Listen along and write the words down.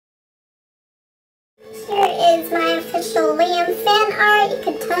Here is my official Liam fan art. You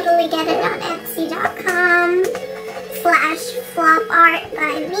could totally get it on Etsy.com/flopart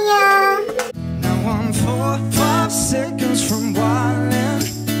by Mia. Now I'm 4-5 seconds from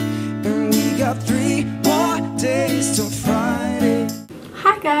wildin', and we got 3 more days till Friday.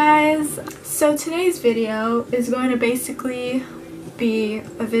 Hi guys! So today's video is going to basically be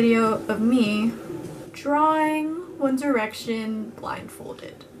a video of me drawing One Direction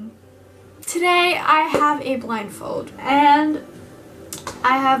blindfolded. Today I have a blindfold and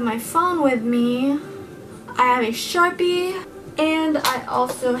I have my phone with me, I have a Sharpie, and I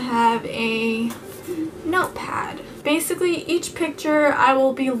also have a notepad. Basically each picture I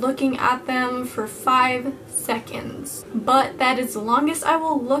will be looking at them for 5 seconds, but that is the longest I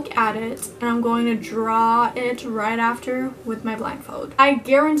will look at it, and I'm going to draw it right after with my blindfold. I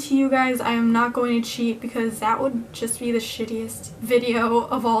guarantee you guys I am not going to cheat because that would just be the shittiest video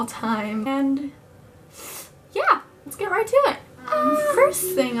of all time. And yeah, let's get right to it.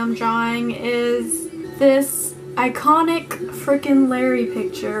 First thing I'm drawing is this iconic freaking Larry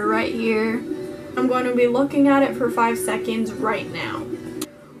picture right here. I'm going to be looking at it for 5 seconds right now.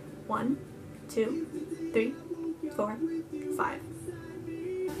 1, 2, 3, 4, 5.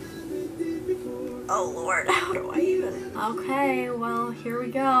 Oh Lord, how do I even? Okay, well here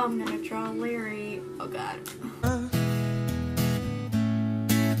we go. I'm gonna draw Larry. Oh God.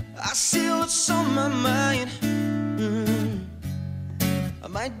 I see what's on my mind. I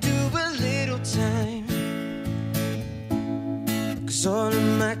might do a little time, 'cause all of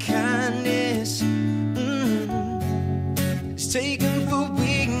my kindness is taken for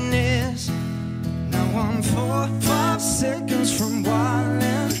weakness. Now I'm 4-5 seconds from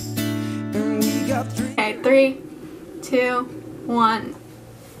wildin', and we got 3. Okay, 3, 2, 1.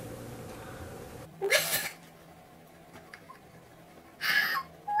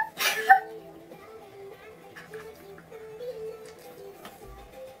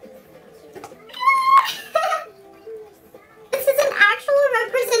 This is an actual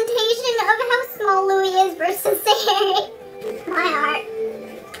representation of how small Louis is versus my art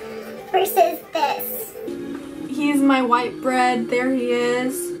versus this. He's my white bread. There he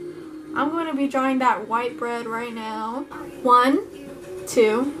is. I'm going to be drawing that white bread right now. 1,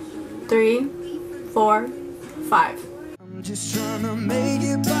 2, 3, 4, 5. I'm just trying to make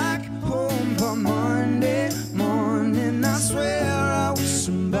it back home by Monday morning. I swear I wish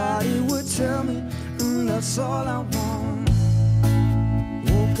somebody would tell me that's all I want.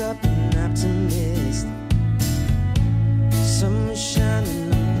 Woke up an optimist, sun was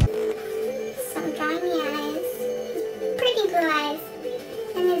shining on. So I'm drawing the eyes. Pretty blue eyes.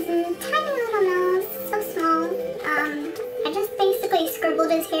 And his tiny little nose. So small. I just basically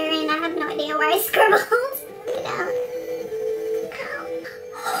scribbled his hair in. I have no idea where I scribbled. Look it out.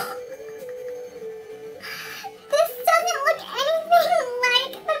 This doesn't look anything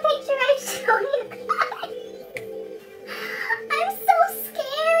like the picture I showed you guys. I'm so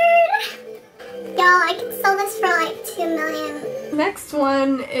scared. Y'all, I can sell this for like 2 million. Next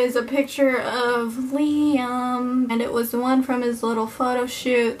one is a picture of Liam, and it was the one from his little photo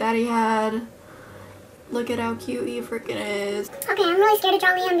shoot that he had. Look at how cute he freaking is. Okay, I'm really scared to draw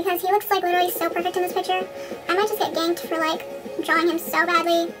Liam because he looks like literally so perfect in this picture. I might just get ganked for like drawing him so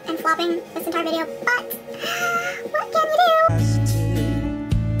badly and flopping this entire video, but what can you do?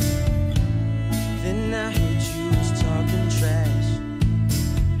 Then I heard you was talking trash.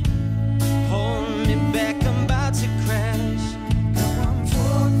 Hold me back, I'm about to crash. Now I'm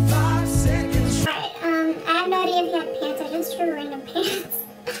 4-5 seconds. Alright, I have no idea if he had pants. I just drew random pants.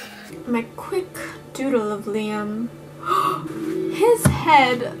 My quick doodle of Liam. His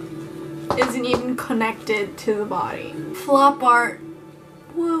head isn't even connected to the body. Flop art.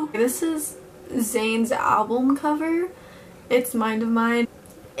 Whoa. This is Zayn's album cover. It's Mind of Mine.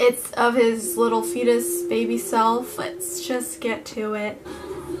 It's of his little fetus baby self. Let's just get to it.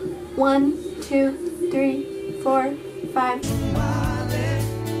 1, 2, 3, 4, 5.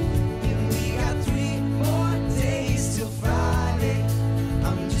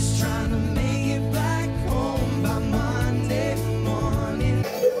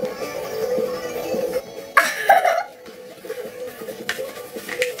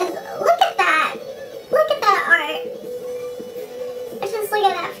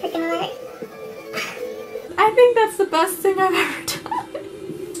 I think that's the best thing I've ever done.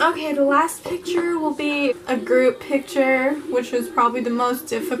 Okay, the last picture will be a group picture, which was probably the most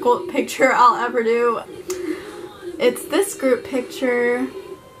difficult picture I'll ever do. It's this group picture,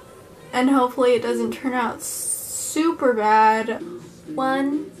 and hopefully it doesn't turn out super bad.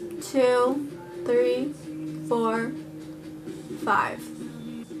 1, 2, 3, 4, 5.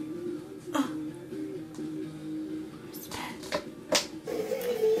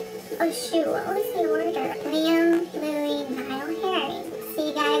 Oh shoot, what was the order? Liam, Louie, Niall, Harry.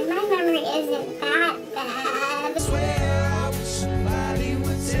 See guys, my memory isn't that bad. I swear I wish somebody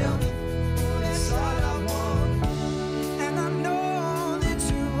would tell me that's all I want. And I know that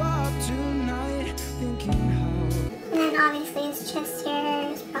you're up tonight thinking how. And then obviously his chest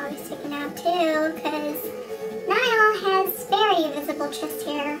hair is probably sticking out too, because Niall has very visible chest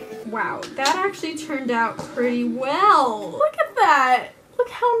hair. Wow, that actually turned out pretty well. Look at that. Look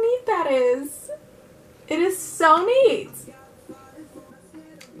how neat that is. It is so neat.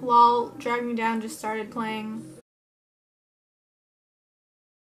 Lol, Drag Me Down just started playing.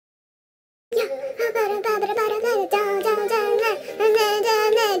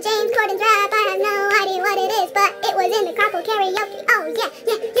 James Corden's rap, I have no idea what it is, but it was in the carpool karaoke. Oh yeah,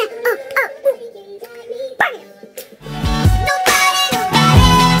 yeah, yeah, oh